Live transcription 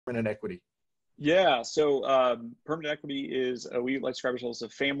Permanent Equity? Yeah, so Permanent Equity is, we like to describe ourselves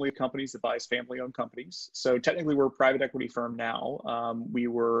as a family of companies that buys family-owned companies. So technically, we're a private equity firm now. We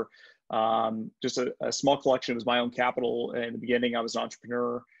were just a small collection. It was my own capital. In the beginning, I was an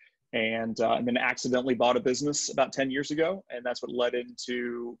entrepreneur, and then accidentally bought a business about 10 years ago, and that's what led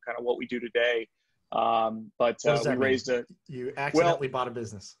into kind of what we do today. But What does we that mean? raised a You well. accidentally bought a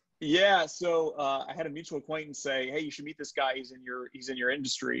business. Yeah, so I had a mutual acquaintance say, "Hey, you should meet this guy. He's in your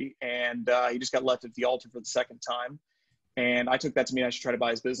industry," and he just got left at the altar for the second time. And I took that to mean I should try to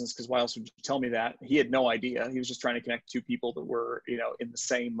buy his business, because why else would you tell me that? He had no idea. He was just trying to connect two people that were, in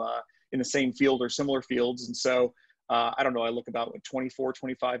the same field or similar fields. And so I don't know. I look about 24,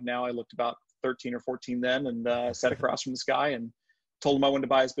 25 now. I looked about 13 or 14 then, and sat across from this guy and told him I wanted to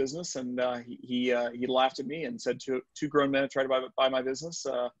buy his business, and he laughed at me and said, two grown men have tried to buy my business.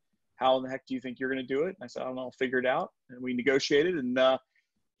 How in the heck do you think you're going to do it? And I said, I don't know, I'll figure it out. And we negotiated, and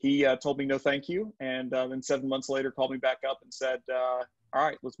he told me no thank you. And then 7 months later called me back up and said, all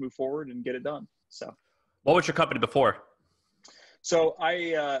right, let's move forward and get it done. So what was your company before? So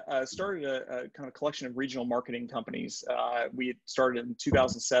I started a kind of collection of regional marketing companies. We had started in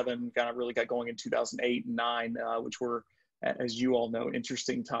 2007, kind of really got going in 2008 and 9, which were, as you all know,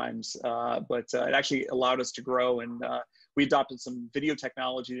 interesting times. But it actually allowed us to grow, and we adopted some video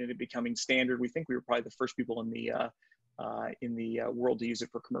technology and it becoming standard. We think we were probably the first people in the world to use it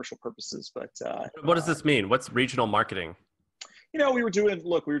for commercial purposes. But what does this mean? What's regional marketing? We were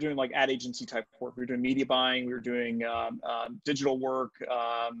doing like ad agency type work. We were doing media buying. We were doing digital work.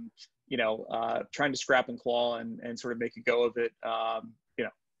 Trying to scrap and claw and sort of make a go of it.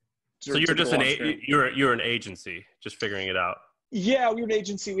 So you're just you're an agency, just figuring it out. Yeah, we were an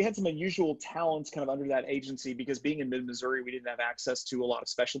agency. We had some unusual talents kind of under that agency, because being in mid-Missouri, we didn't have access to a lot of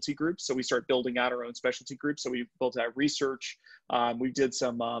specialty groups. So we started building out our own specialty groups. So we built out research. We did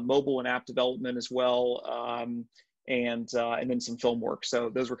some mobile and app development as well, and then some film work. So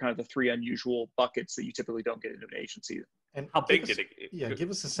those were kind of the three unusual buckets that you typically don't get into an agency. And how big did it? Yeah, give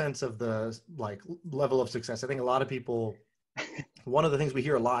us a sense of the level of success. I think a lot of people, one of the things we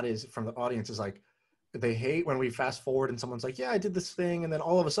hear a lot is from the audience is like, they hate when we fast forward and someone's like, yeah, I did this thing. And then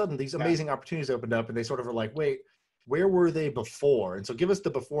all of a sudden these amazing opportunities opened up, and they sort of are like, wait, where were they before? And so give us the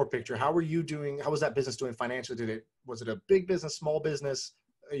before picture. How were you doing? How was that business doing financially? Was it a big business, small business?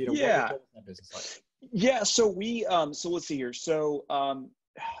 What was that business like? Yeah. So so let's see here. So,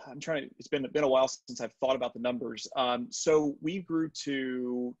 it's been a while since I've thought about the numbers. So we grew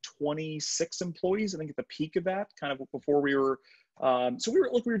to 26 employees, I think, at the peak of that, kind of before we were, so we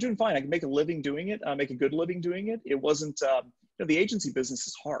were doing fine. I could make a living doing it, make a good living doing it. It wasn't, the agency business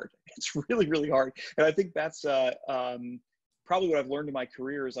is hard. It's really, really hard. And I think that's, probably what I've learned in my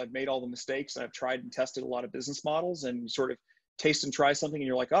career is I've made all the mistakes, and I've tried and tested a lot of business models, and sort of taste and try something, and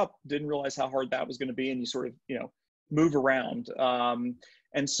you're like, oh, didn't realize how hard that was going to be. And you sort of, move around.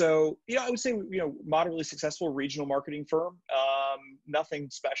 And so, I would say, moderately successful regional marketing firm, nothing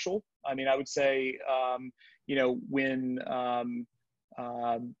special. I mean, I would say, when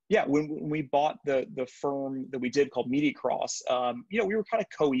we bought the firm that we did called Media Cross, we were kind of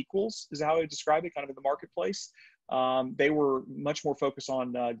co-equals is how I would describe it, kind of in the marketplace. They were much more focused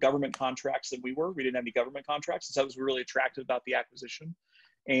on government contracts than we were. We didn't have any government contracts, and so that was really attractive about the acquisition.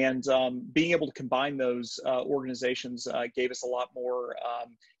 And being able to combine those organizations gave us a lot more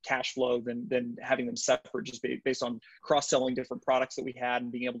cash flow than having them separate, just based on cross-selling different products that we had,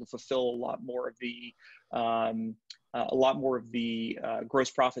 and being able to fulfill a lot more of the gross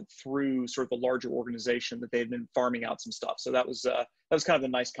profit through sort of the larger organization that they had been farming out some stuff. So that was kind of a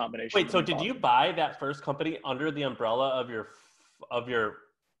nice combination. Wait, so did you buy that first company under the umbrella of your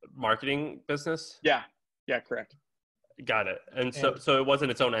marketing business? Yeah, correct. Got it. And so it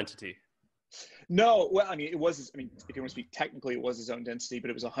wasn't its own entity. No, well, I mean, if you want to speak technically, it was its own entity, but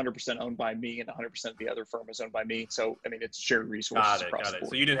it was 100% owned by me, and 100% of the other firm was owned by me. So, I mean, it's shared resources across the board.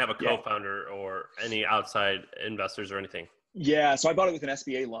 So you didn't have a co-founder or any outside investors or anything? Yeah, so I bought it with an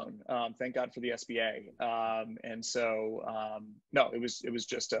SBA loan. Thank God for the SBA. And so, no, it was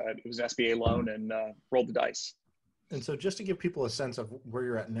just it was an SBA loan, and rolled the dice. And so, just to give people a sense of where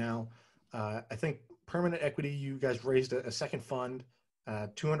you're at now, I think Permanent Equity, you guys raised a second fund,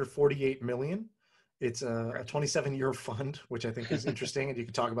 $248 million. It's a 27-year fund, which I think is interesting, and you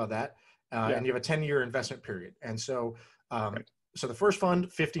can talk about that. And you have a 10-year investment period. And so, so the first fund,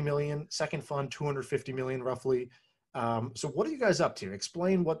 $50 million, second fund, $250 million roughly. So what are you guys up to?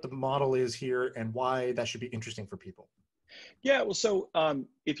 Explain what the model is here and why that should be interesting for people. Yeah, well, so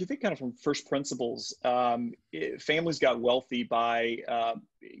if you think kind of from first principles, families got wealthy by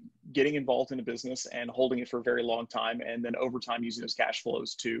getting involved in a business and holding it for a very long time, and then over time using those cash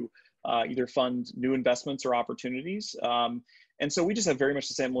flows to either fund new investments or opportunities. And so we just have very much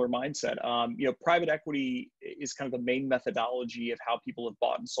the similar mindset. Private equity is kind of the main methodology of how people have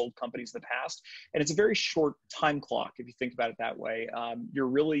bought and sold companies in the past. And it's a very short time clock, if you think about it that way. You're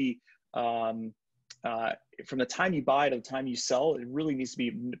really, from the time you buy to the time you sell, it really needs to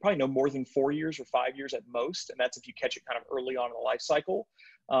be probably no more than 4 years or 5 years at most. And that's if you catch it kind of early on in the life cycle.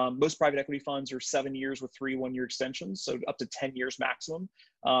 Most private equity funds are 7 years with 3 one-year extensions, so up to 10 years maximum.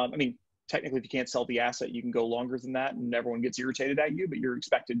 Technically, if you can't sell the asset, you can go longer than that, and everyone gets irritated at you, but you're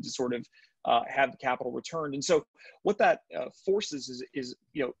expected to sort of have the capital returned. And so what that forces is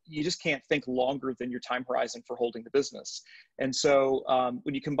you just can't think longer than your time horizon for holding the business. And so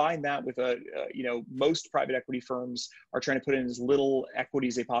when you combine that with most private equity firms are trying to put in as little equity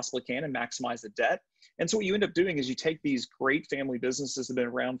as they possibly can and maximize the debt. And so what you end up doing is you take these great family businesses that have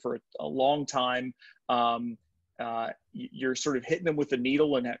been around for a long time, you're sort of hitting them with the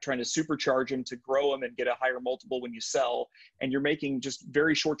needle and trying to supercharge them to grow them and get a higher multiple when you sell. And you're making just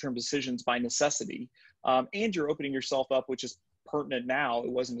very short-term decisions by necessity. And you're opening yourself up, which is pertinent now. It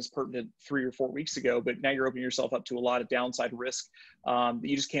wasn't as pertinent 3 or 4 weeks ago, but now you're opening yourself up to a lot of downside risk that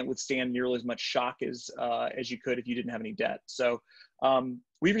you just can't withstand nearly as much shock as you could if you didn't have any debt. So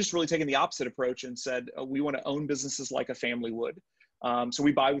we've just really taken the opposite approach and said, we want to own businesses like a family would. So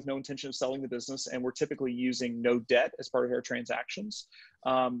we buy with no intention of selling the business, and we're typically using no debt as part of our transactions,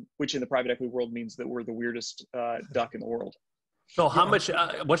 which in the private equity world means that we're the weirdest duck in the world. So how much,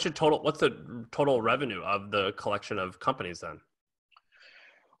 what's the total revenue of the collection of companies then?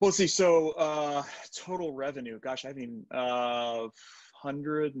 Well, let's see. So total revenue, gosh,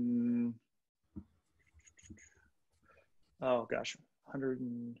 100 and,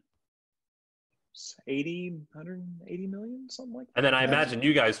 180 million, something like that. And then I imagine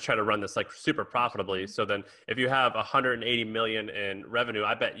you guys try to run this like super profitably. So then if you have 180 million in revenue,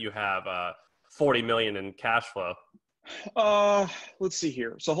 I bet you have 40 million in cash flow. Let's see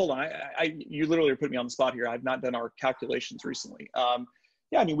here. So hold on. You literally are putting me on the spot here. I've not done our calculations recently.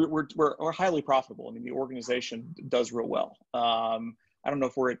 We're highly profitable. I mean, the organization does real well. I don't know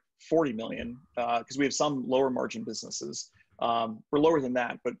if we're at 40 million because we have some lower margin businesses. We're lower than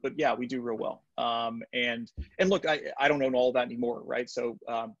that, but yeah, we do real well. And look, I don't own all that anymore, right? So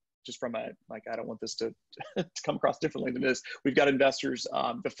just from I don't want this to come across differently than this. We've got investors.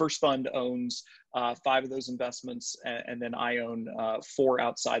 The first fund owns 5 of those investments, and then I own 4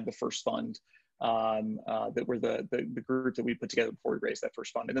 outside the first fund that were the group that we put together before we raised that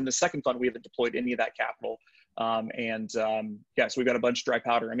first fund. And then the second fund, we haven't deployed any of that capital. So we've got a bunch of dry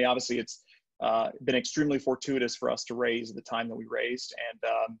powder. I mean, obviously it's been extremely fortuitous for us to raise at the time that we raised. And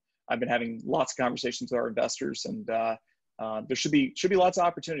I've been having lots of conversations with our investors, and there should be lots of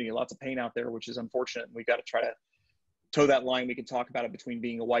opportunity, lots of pain out there, which is unfortunate. We've got to try to toe that line. We can talk about it between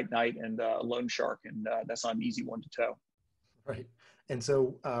being a white knight and a loan shark, and that's not an easy one to toe. Right. And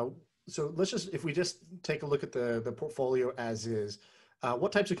so if we just take a look at the portfolio as is,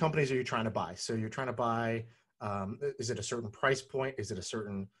 what types of companies are you trying to buy? So you're trying to buy, is it a certain price point? Is it a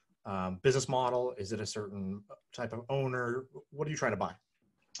certain business model? Is it a certain type of owner? What are you trying to buy?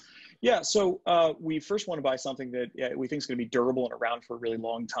 Yeah, so we first want to buy something that we think is going to be durable and around for a really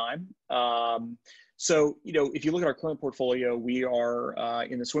long time. So, if you look at our current portfolio, we are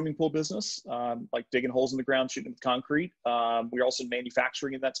in the swimming pool business, like digging holes in the ground, shooting with concrete. We're also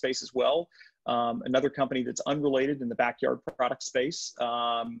manufacturing in that space as well. Another company that's unrelated in the backyard product space.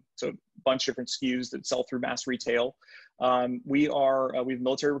 So a bunch of different SKUs that sell through mass retail. We have a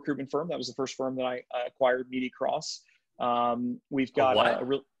military recruitment firm. That was the first firm that I acquired, Media Cross. We've got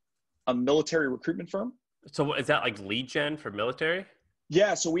a military recruitment firm. So is that like lead gen for military?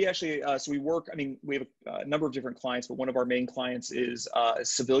 Yeah, so we actually, we work, we have a number of different clients, but one of our main clients is a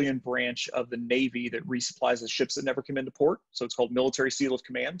civilian branch of the Navy that resupplies the ships that never come into port. So it's called Military Seal of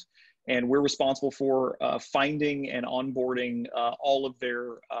Command. And we're responsible for finding and onboarding all of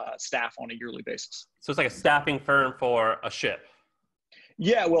their staff on a yearly basis. So it's like a staffing firm for a ship.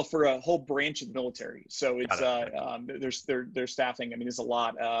 Yeah, well, for a whole branch of the military. So it's, there's staffing. There's a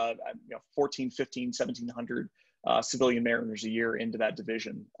lot, 14, 15, 1,700 civilian mariners a year into that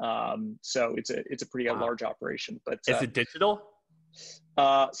division. So it's a pretty large operation. But is it digital?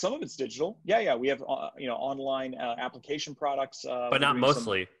 Some of it's digital. Yeah. We have, online application products. But not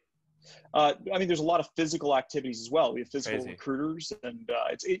mostly. There's a lot of physical activities as well. We have physical recruiters, and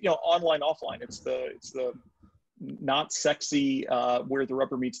it's online, offline. It's the not sexy, where the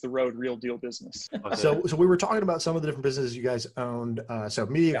rubber meets the road, real deal business. Okay. So we were talking about some of the different businesses you guys owned. So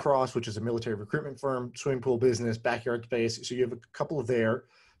Media Cross, which is a military recruitment firm, swimming pool business, backyard space. So you have a couple of there.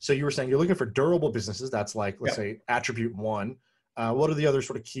 So you were saying you're looking for durable businesses. That's like, let's Yep. say attribute one. What are the other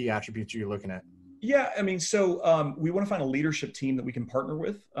sort of key attributes you're looking at? Yeah, I mean, so we want to find a leadership team that we can partner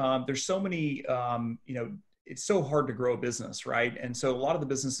with. There's so many, it's so hard to grow a business, right? And so a lot of the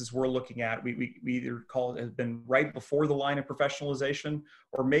businesses we're looking at, we either call it has been right before the line of professionalization,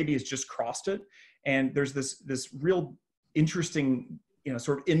 or maybe it's just crossed it. And there's this real interesting,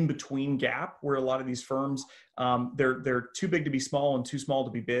 sort of in between gap where a lot of these firms, they're too big to be small and too small to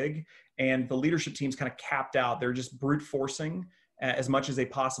be big, and the leadership team's kind of capped out. They're just brute forcing as much as they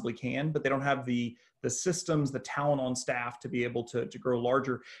possibly can, but they don't have the systems, the talent on staff to be able to grow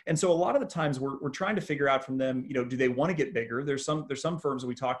larger. And so a lot of the times we're trying to figure out from them, do they want to get bigger? There's some firms that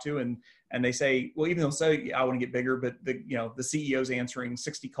we talk to and they say, well, even they'll say, yeah, I want to get bigger, but the CEO's answering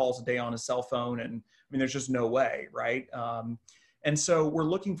 60 calls a day on his cell phone. And I mean, there's just no way, right? And so we're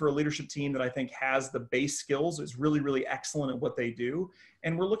looking for a leadership team that I think has the base skills, is really, really excellent at what they do.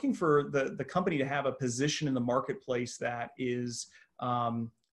 And we're looking for the company to have a position in the marketplace that is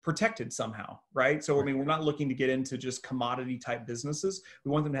protected somehow, right? So, I mean, we're not looking to get into just commodity type businesses. We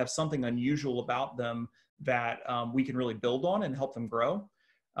want them to have something unusual about them that we can really build on and help them grow.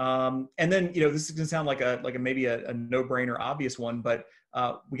 And then, this is going to sound like maybe a no-brainer, obvious one, but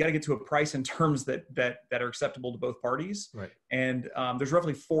we got to get to a price and terms that are acceptable to both parties. Right. And there's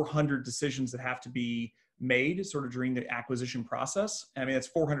roughly 400 decisions that have to be made sort of during the acquisition process. I mean, it's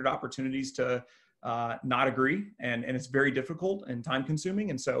 400 opportunities to not agree, and it's very difficult and time consuming.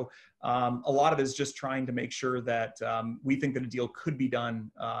 And so a lot of it is just trying to make sure that we think that a deal could be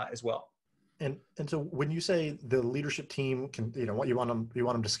done as well. And so when you say the leadership team can, what you want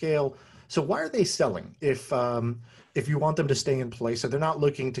them to scale. So why are they selling? If you want them to stay in place, so they're not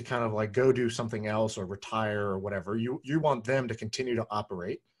looking to kind of like go do something else or retire or whatever. You want them to continue to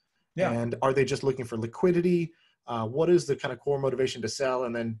operate. Yeah. And are they just looking for liquidity? What is the kind of core motivation to sell?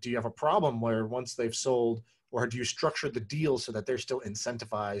 And then do you have a problem where once they've sold, or do you structure the deal so that they're still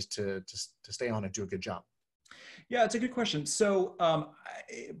incentivized to stay on and do a good job? Yeah, it's a good question. So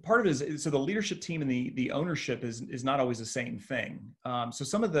part of it is, so the leadership team and the ownership is not always the same thing. So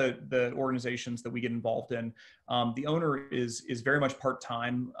some of the organizations that we get involved in, the owner is very much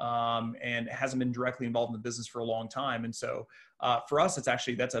part-time and hasn't been directly involved in the business for a long time. And so for us, it's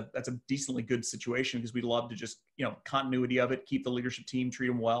actually, that's a decently good situation, because we love to just, continuity of it, keep the leadership team, treat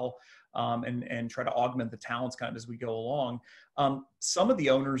them well, and try to augment the talents kind of as we go along. Some of the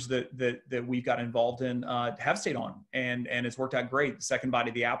owners that we've got involved in have stayed on, and it's worked out great. The second bite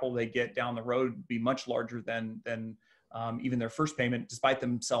of the apple they get down the road would be much larger than even their first payment, despite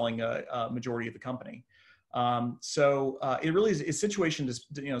them selling a majority of the company. So it really is situation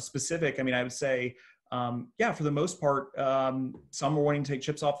specific. I mean, I would say, for the most part, some are wanting to take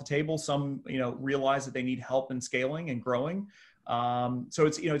chips off the table. Some, realize that they need help in scaling and growing. So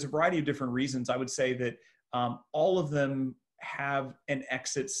it's, it's a variety of different reasons. I would say that all of them have an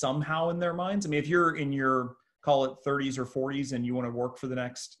exit somehow in their minds. I mean, if you're in your, call it 30s or 40s, and you want to work for the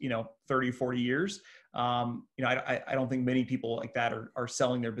next, 30, 40 years, I don't think many people like that are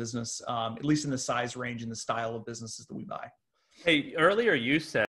selling their business, at least in the size range and the style of businesses that we buy. Hey, earlier you said